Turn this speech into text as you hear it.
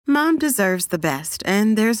Mom deserves the best,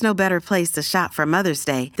 and there's no better place to shop for Mother's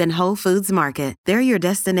Day than Whole Foods Market. They're your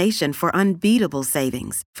destination for unbeatable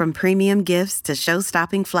savings, from premium gifts to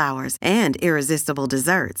show-stopping flowers and irresistible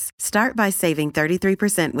desserts. Start by saving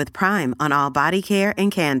 33% with Prime on all body care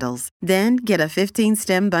and candles. Then get a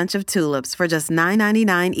 15-stem bunch of tulips for just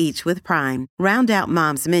 $9.99 each with Prime. Round out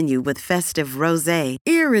Mom's menu with festive rosé,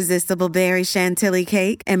 irresistible berry chantilly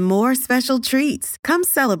cake, and more special treats. Come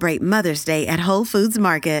celebrate Mother's Day at Whole Foods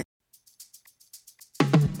Market.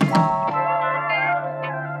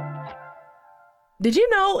 Did you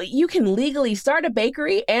know you can legally start a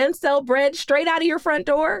bakery and sell bread straight out of your front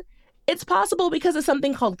door? It's possible because of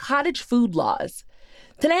something called cottage food laws.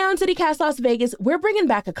 Today on CityCast Las Vegas, we're bringing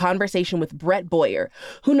back a conversation with Brett Boyer,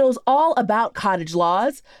 who knows all about cottage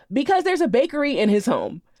laws because there's a bakery in his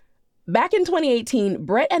home. Back in 2018,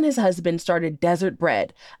 Brett and his husband started Desert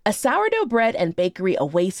Bread, a sourdough bread and bakery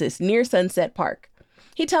oasis near Sunset Park.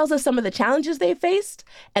 He tells us some of the challenges they faced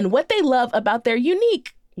and what they love about their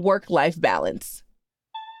unique work-life balance.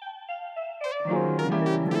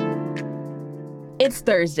 It's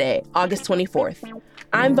Thursday, August 24th.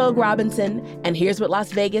 I'm Vogue Robinson, and here's what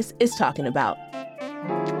Las Vegas is talking about.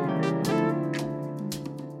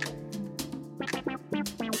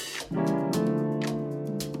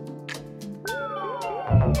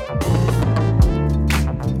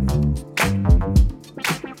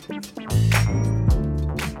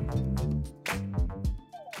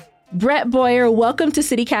 Brett Boyer, welcome to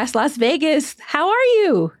CityCast Las Vegas. How are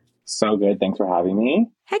you? So good. Thanks for having me.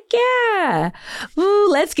 Heck yeah. Ooh,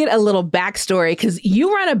 let's get a little backstory because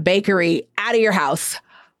you run a bakery out of your house.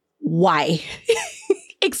 Why?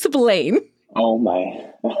 Explain. Oh my.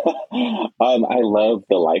 I love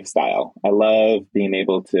the lifestyle. I love being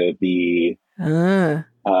able to be nimble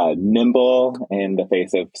in the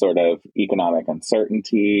face of sort of economic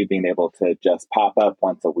uncertainty, being able to just pop up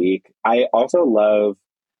once a week. I also love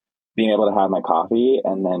being able to have my coffee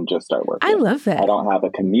and then just start working. I love that. I don't have a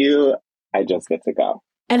commute. I just get to go.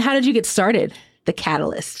 And how did you get started? The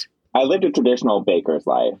catalyst. I lived a traditional baker's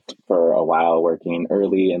life for a while, working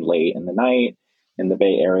early and late in the night in the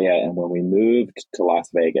Bay Area. And when we moved to Las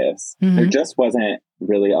Vegas, there just wasn't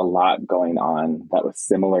really a lot going on that was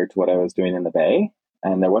similar to what I was doing in the Bay.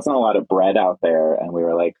 And there wasn't a lot of bread out there. And we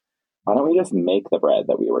were like, why don't we just make the bread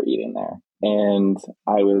that we were eating there? And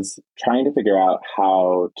I was trying to figure out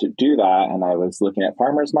how to do that. And I was looking at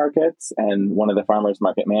farmers markets. And one of the farmers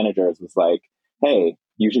market managers was like, hey,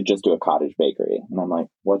 you should just do a cottage bakery. And I'm like,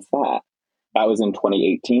 what's that? That was in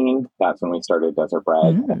 2018. That's when we started Desert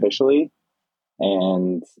Bread officially.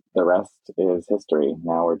 And the rest is history.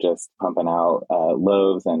 Now we're just pumping out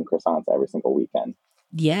loaves and croissants every single weekend.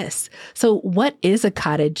 Yes. So what is a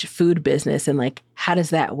cottage food business and how does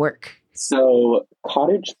that work? So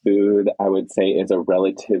cottage food, I would say, is a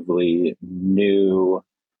relatively new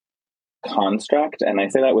construct. And I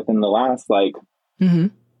say that within the last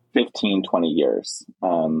 15, 20 years.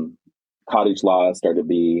 Cottage laws started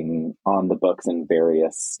being on the books in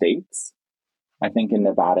various states. I think in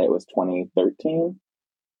Nevada, it was 2013.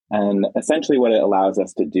 And essentially what it allows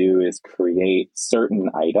us to do is create certain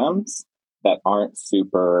items that aren't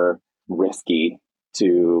super risky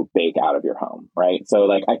to bake out of your home, right?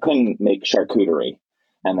 So I couldn't make charcuterie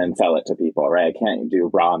and then sell it to people, right? I can't do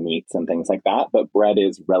raw meats and things like that, but bread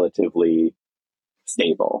is relatively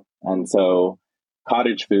stable. And so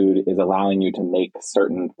cottage food is allowing you to make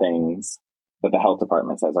certain things that the health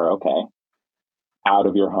department says are okay out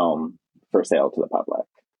of your home for sale to the public.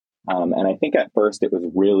 And I think at first it was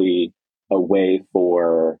really a way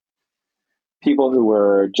for people who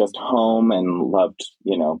were just home and loved,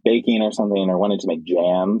 baking or something, or wanted to make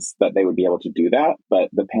jams, that they would be able to do that. But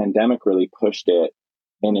the pandemic really pushed it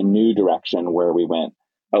in a new direction where we went,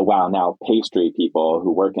 oh, wow, now pastry people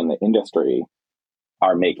who work in the industry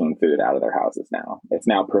are making food out of their houses now. It's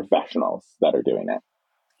now professionals that are doing it.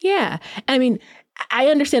 Yeah. I mean, I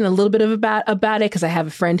understand a little bit about it because I have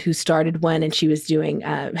a friend who started one and she was doing,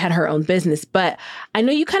 had her own business. But I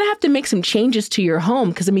know you kind of have to make some changes to your home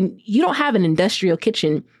because, you don't have an industrial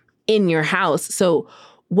kitchen in your house. So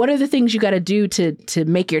what are the things you got to do to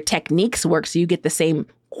make your techniques work so you get the same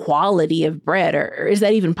quality of bread? Or is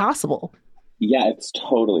that even possible? Yeah, it's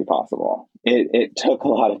totally possible. It took a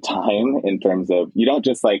lot of time in terms of, you don't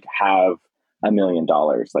just have $1 million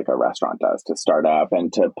like a restaurant does to start up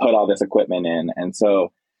and to put all this equipment in. And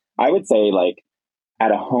so I would say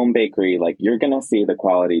at a home bakery, you're going to see the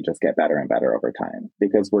quality just get better and better over time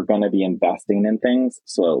because we're going to be investing in things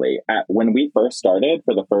slowly. When we first started,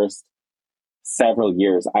 for the first several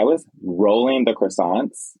years, I was rolling the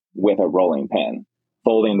croissants with a rolling pin.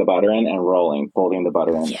 folding the butter in and rolling, folding the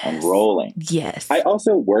butter in and rolling. Yes. I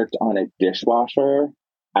also worked on a dishwasher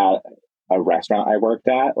at a restaurant I worked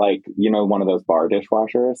at, like, one of those bar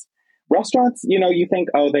dishwashers. Restaurants, you think,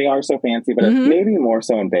 oh, they are so fancy, but it's maybe more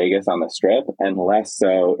so in Vegas on the Strip and less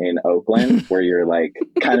so in Oakland, where you're like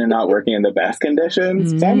kind of not working in the best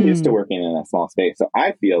conditions. So I'm used to working in a small space. So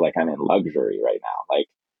I feel like I'm in luxury right now. Like,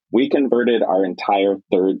 we converted our entire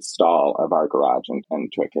third stall of our garage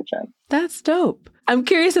into a kitchen. That's dope. I'm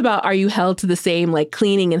curious about, are you held to the same like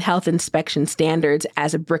cleaning and health inspection standards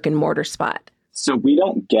as a brick and mortar spot? So we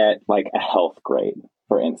don't get like a health grade,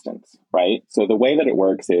 for instance, right? So the way that it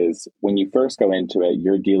works is when you first go into it,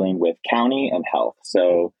 you're dealing with county and health.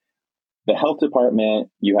 So the health department,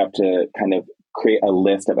 you have to kind of create a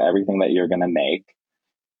list of everything that you're going to make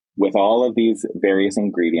with all of these various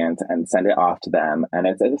ingredients and send it off to them. And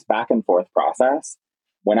it's this back and forth process.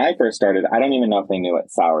 When I first started, I don't even know if they knew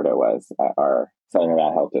what sourdough was at our Southern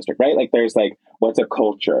Nevada Health District, right? Like there's like, what's a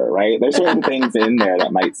culture, right? There's certain things in there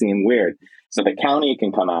that might seem weird. So the county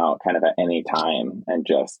can come out kind of at any time and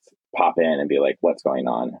just pop in and be like, what's going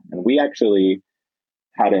on? And we actually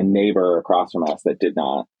had a neighbor across from us that did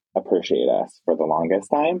not appreciate us for the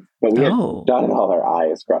longest time, but we had dotted all our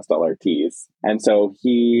I's, crossed all our T's. And so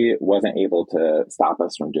he wasn't able to stop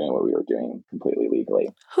us from doing what we were doing completely legally.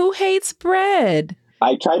 Who hates bread?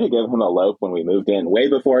 I tried to give him a loaf when we moved in, way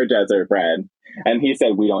before desert bread. And he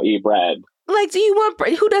said, we don't eat bread. Like, do you want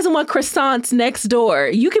bread? Who doesn't want croissants next door?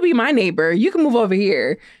 You could be my neighbor. You can move over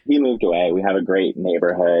here. He moved away. We have a great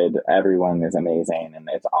neighborhood. Everyone is amazing and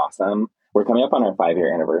it's awesome. We're coming up on our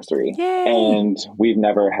 5-year anniversary. Yay. And we've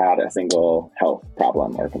never had a single health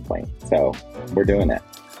problem or complaint. So we're doing it.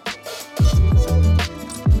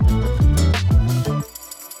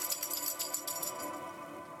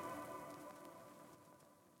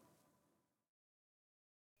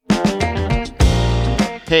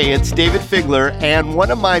 Hey, it's David Figler, and one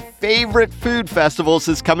of my favorite food festivals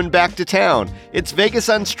is coming back to town. It's Vegas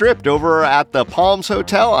Unstripped over at the Palms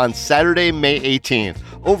Hotel on Saturday, May 18th.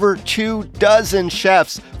 Over 24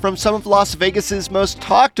 chefs from some of Las Vegas's most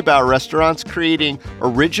talked about restaurants creating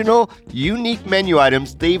original, unique menu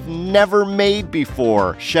items they've never made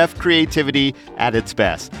before. Chef creativity at its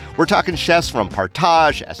best. We're talking chefs from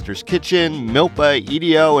Partage, Esther's Kitchen, Milpa,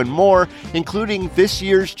 EDO, and more, including this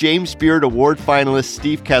year's James Beard Award finalist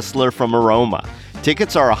Steve Kessler from Aroma.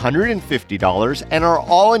 Tickets are $150 and are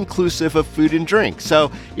all inclusive of food and drink,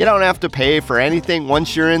 so you don't have to pay for anything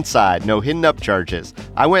once you're inside. No hidden up charges.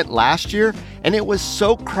 I went last year and it was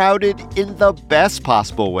so crowded in the best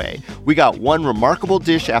possible way. We got one remarkable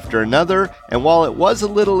dish after another, and while it was a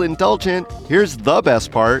little indulgent, here's the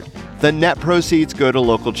best part. The net proceeds go to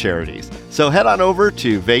local charities. So head on over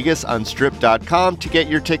to vegasunstrip.com to get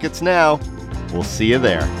your tickets now. We'll see you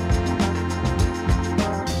there.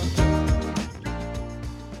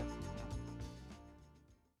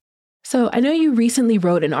 So I know you recently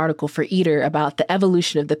wrote an article for Eater about the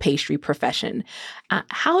evolution of the pastry profession.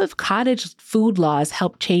 How have cottage food laws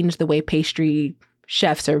helped change the way pastry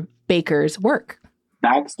chefs or bakers work?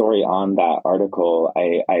 Backstory on that article,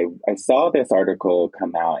 I saw this article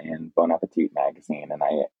come out in Bon Appetit magazine, and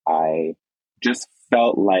I just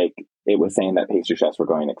felt like it was saying that pastry chefs were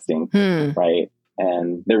going extinct, right?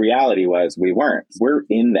 And the reality was we weren't. We're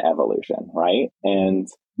in the evolution, right? And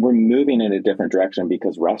we're moving in a different direction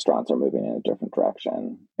because restaurants are moving in a different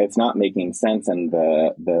direction. It's not making sense, and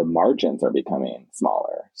the margins are becoming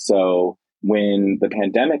smaller. So when the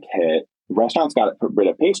pandemic hit, restaurants got rid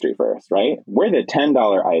of pastry first, right? We're the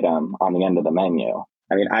 $10 item on the end of the menu.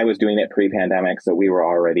 I mean, I was doing it pre-pandemic, so we were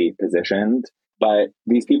already positioned. But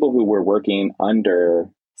these people who were working under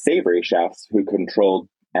savory chefs who controlled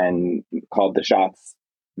and called the shots,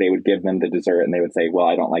 they would give them the dessert and they would say, well,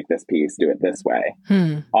 I don't like this piece, do it this way.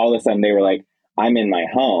 All of a sudden they were like, I'm in my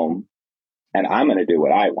home and I'm going to do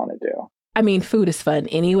what I want to do. I mean, food is fun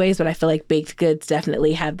anyways, but I feel like baked goods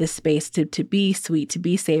definitely have this space to be sweet, to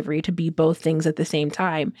be savory, to be both things at the same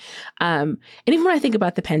time. And even when I think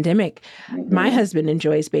about the pandemic, my husband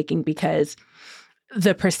enjoys baking because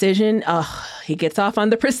the precision, he gets off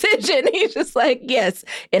on the precision. He's just like, yes,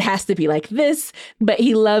 it has to be like this. But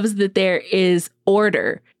he loves that there is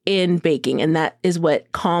order in baking, and that is what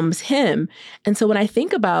calms him. And so when I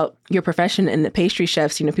think about your profession and the pastry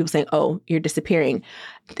chefs, people saying, oh, you're disappearing.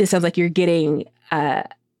 It sounds like you're getting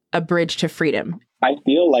a bridge to freedom. I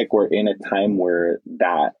feel like we're in a time where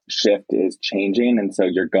that shift is changing. And so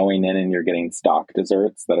you're going in and you're getting stock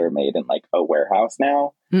desserts that are made in like a warehouse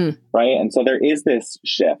now. Right. And so there is this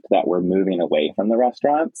shift that we're moving away from the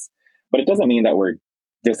restaurants, but it doesn't mean that we're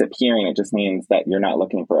disappearing. It just means that you're not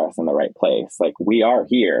looking for us in the right place. Like, we are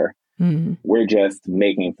here. We're just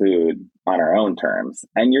making food on our own terms.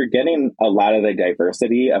 And you're getting a lot of the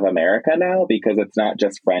diversity of America now because it's not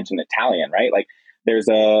just French and Italian, right? Like there's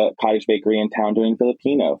a cottage bakery in town doing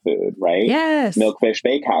Filipino food, right? Yes. Milkfish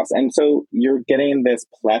Bakehouse. And so you're getting this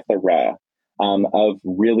plethora of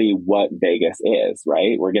really what Vegas is,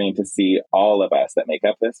 right? We're getting to see all of us that make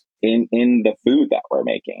up this in the food that we're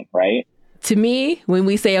making, right? To me, when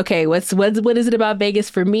we say, okay, what is it about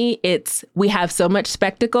Vegas? For me, it's we have so much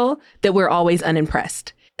spectacle that we're always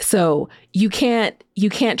unimpressed. So you can't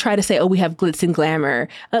try to say, oh, we have glitz and glamour.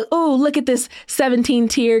 Oh, look at this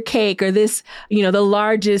 17-tier cake, or this, the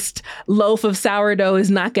largest loaf of sourdough is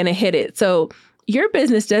not going to hit it. So your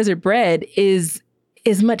business, Desert Bread, is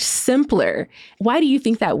much simpler. Why do you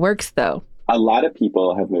think that works, though? A lot of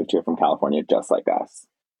people have moved here from California just like us.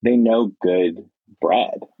 They know good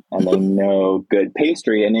bread and they know good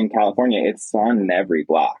pastry. And in California, it's on every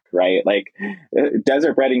block, right? Like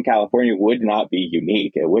Desert Bread in California would not be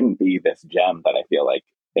unique. It wouldn't be this gem that I feel like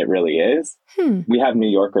it really is. We have New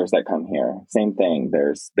Yorkers that come here. Same thing.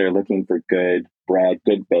 They're looking for good bread,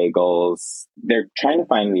 good bagels. They're trying to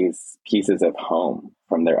find these pieces of home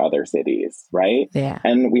from their other cities, right? Yeah.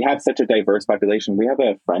 And we have such a diverse population. We have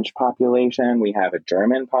a French population. We have a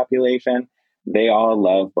German population. They all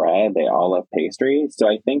love bread. They all love pastry. So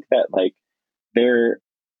I think that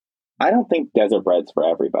I don't think Desert Bread's for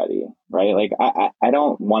everybody, right? Like I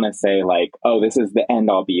don't want to say like, oh, this is the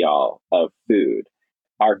end all be all of food.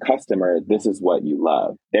 Our customer, this is what you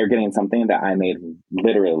love. They're getting something that I made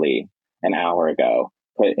literally an hour ago,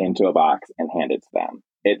 put into a box and handed to them.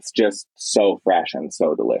 It's just so fresh and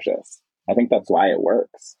so delicious. I think that's why it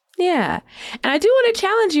works. Yeah. And I do want to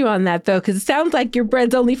challenge you on that, though, because it sounds like your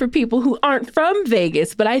bread's only for people who aren't from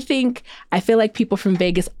Vegas. But I feel like people from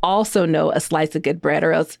Vegas also know a slice of good bread,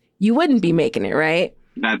 or else you wouldn't be making it, right?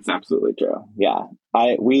 That's absolutely true. Yeah.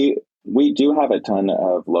 We do have a ton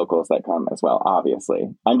of locals that come as well,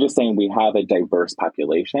 obviously. I'm just saying we have a diverse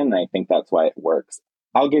population, and I think that's why it works.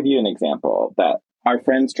 I'll give you an example that our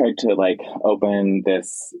friends tried to open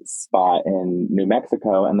this spot in New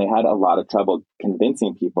Mexico, and they had a lot of trouble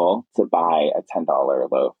convincing people to buy a $10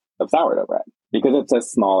 loaf of sourdough bread because it's a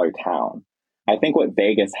smaller town. I think what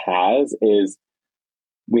Vegas has is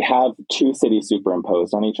we have two cities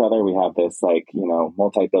superimposed on each other. We have this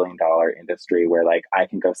multi-billion-dollar industry where I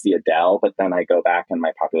can go see Adele, but then I go back and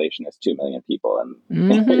my population is 2 million people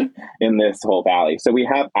in this whole valley. So we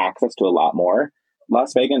have access to a lot more.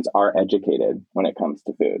 Las Vegans are educated when it comes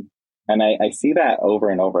to food. And I see that over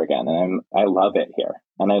and over again. And I love it here.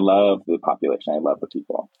 And I love the population. I love the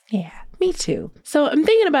people. Yeah, me too. So I'm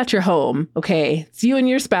thinking about your home. Okay, it's you and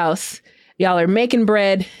your spouse. Y'all are making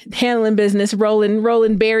bread, handling business,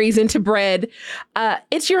 rolling berries into bread.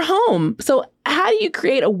 It's your home. So how do you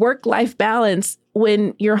create a work-life balance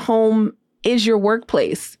when your home is your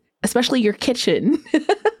workplace, especially your kitchen?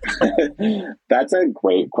 That's a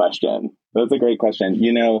great question. That's a great question.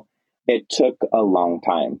 It took a long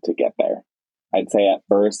time to get there. I'd say at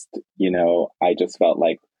first, I just felt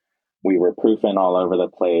like we were proofing all over the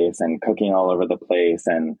place and cooking all over the place.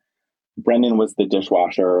 And Brendan was the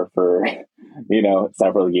dishwasher for,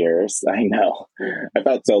 several years. I know. I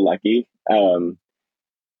felt so lucky.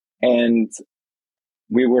 And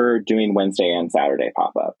we were doing Wednesday and Saturday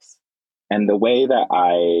pop-ups. And the way that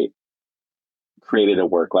I created a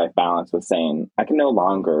work-life balance was saying, I can no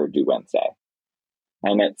longer do Wednesday.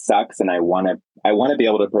 And it sucks. And I want to be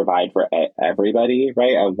able to provide for everybody,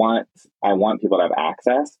 right? I want people to have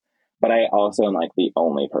access, but I also am the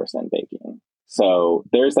only person baking. So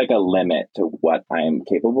there's a limit to what I'm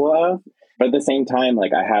capable of. But at the same time,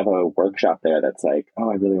 I have a workshop there that's oh,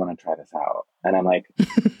 I really want to try this out. And I'm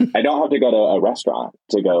I don't have to go to a restaurant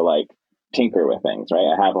to go tinker with things,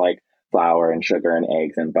 right? I have flour and sugar and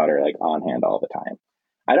eggs and butter on hand all the time.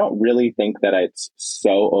 I don't really think that it's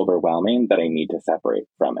so overwhelming that I need to separate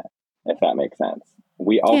from it, if that makes sense.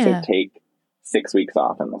 We also take 6 weeks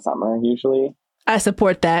off in the summer usually. I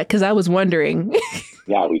support that because I was wondering.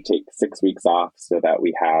 Yeah, we take 6 weeks off so that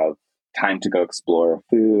we have time to go explore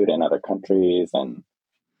food in other countries. And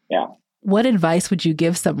yeah. What advice would you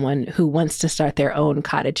give someone who wants to start their own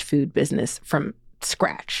cottage food business from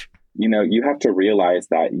scratch? You have to realize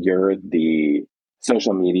that you're the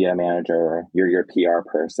social media manager, you're your PR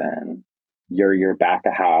person, you're your back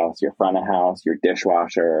of house, your front of house, your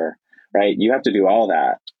dishwasher, right? You have to do all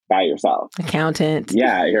that by yourself. Accountant.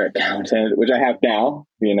 Yeah, your accountant, which I have now,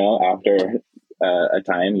 after a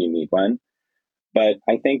time you need one. But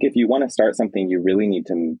I think if you want to start something, you really need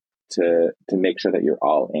to make sure that you're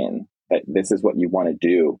all in, that this is what you want to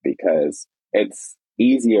do, because it's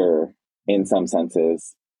easier in some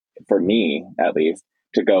senses, for me at least,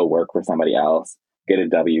 to go work for somebody else, get a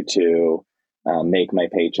W-2, make my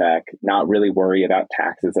paycheck, not really worry about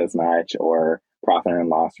taxes as much or profit and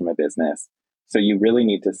loss from a business. So you really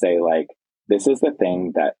need to say, like, this is the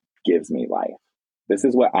thing that gives me life. This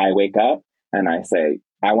is what I wake up and I say,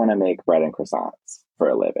 I want to make bread and croissants for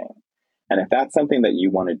a living. And if that's something that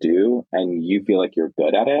you want to do and you feel like you're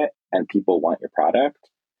good at it and people want your product,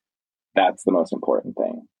 that's the most important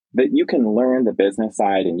thing. That you can learn the business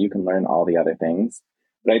side and you can learn all the other things,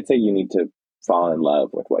 but I'd say you need to fall in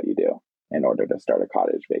love with what you do in order to start a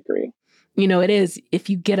cottage bakery. You know, it is, if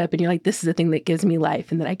you get up and you're like, this is the thing that gives me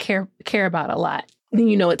life and that I care about a lot, then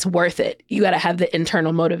you know it's worth it. You got to have the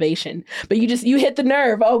internal motivation. But you hit the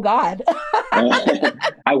nerve. Oh, God.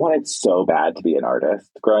 I wanted so bad to be an artist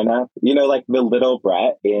growing up. You know, like the little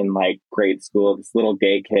Brett in like grade school, this little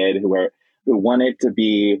gay kid who wanted to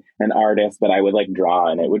be an artist, but I would like draw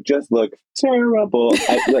and it would just look terrible.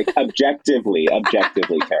 Like objectively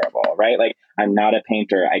terrible, right? Like I'm not a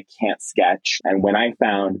painter. I can't sketch. And when I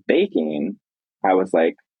found baking, I was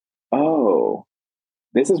like, oh,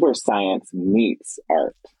 this is where science meets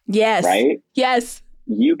art. Yes. Right? Yes.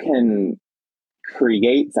 You can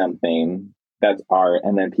create something that's art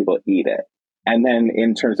and then people eat it. And then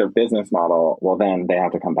in terms of business model, well, then they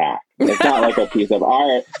have to come back. It's not like a piece of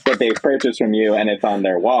art that they've purchased from you and it's on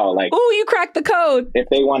their wall. Like, ooh, you cracked the code. If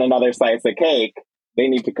they want another slice of cake, they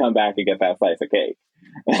need to come back and get that slice of cake.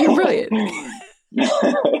 You're brilliant.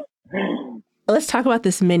 Let's talk about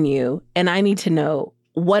this menu. And I need to know,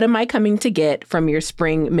 what am I coming to get from your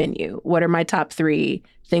spring menu? What are my top 3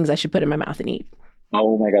 things I should put in my mouth and eat?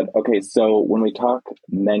 Oh my God. Okay. So when we talk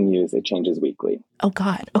menus, it changes weekly. Oh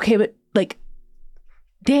God. Okay. But like,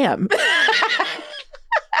 damn.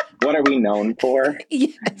 What are we known for?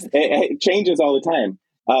 Yes. It changes all the time.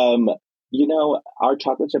 You know, our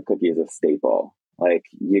chocolate chip cookie is a staple. Like,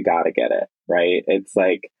 you got to get it, right? It's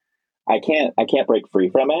like, I can't break free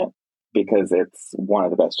from it because it's one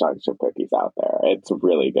of the best chocolate chip cookies out there. It's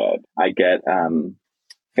really good. I get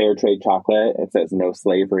fair trade chocolate. It says no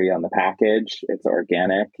slavery on the package. It's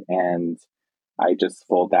organic. And I just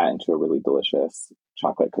fold that into a really delicious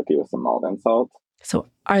chocolate cookie with some Maldon salt. So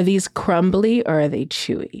are these crumbly or are they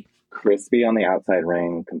chewy? Crispy on the outside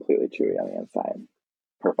ring, completely chewy on the inside.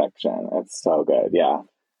 Perfection. It's so good. Yeah.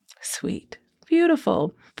 Sweet.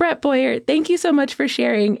 Beautiful. Brett Boyer, thank you so much for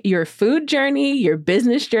sharing your food journey, your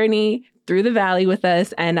business journey through the valley with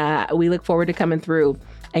us. And we look forward to coming through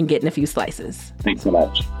and getting a few slices. Thanks so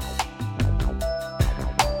much.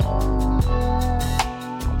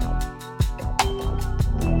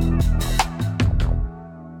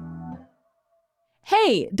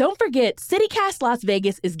 Hey, don't forget, CityCast Las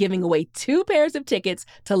Vegas is giving away 2 pairs of tickets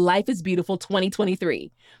to Life is Beautiful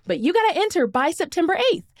 2023. But you got to enter by September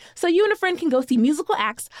 8th, so you and a friend can go see musical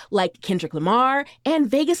acts like Kendrick Lamar and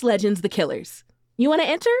Vegas legends The Killers. You want to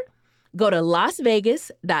enter? Go to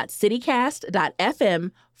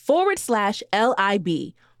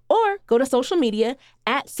lasvegas.citycast.fm/LIB or go to social media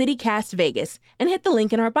at CityCast Vegas and hit the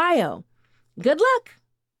link in our bio. Good luck.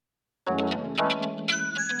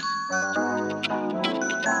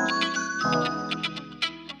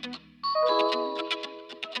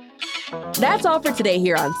 That's all for today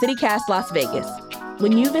here on CityCast Las Vegas.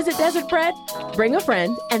 When you visit Desert Bread, bring a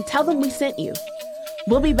friend and tell them we sent you.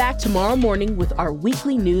 We'll be back tomorrow morning with our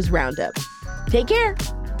weekly news roundup. Take care.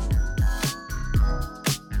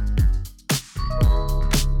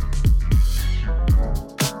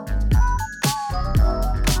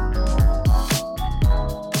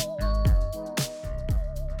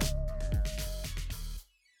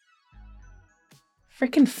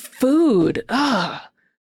 Freaking food. Ugh.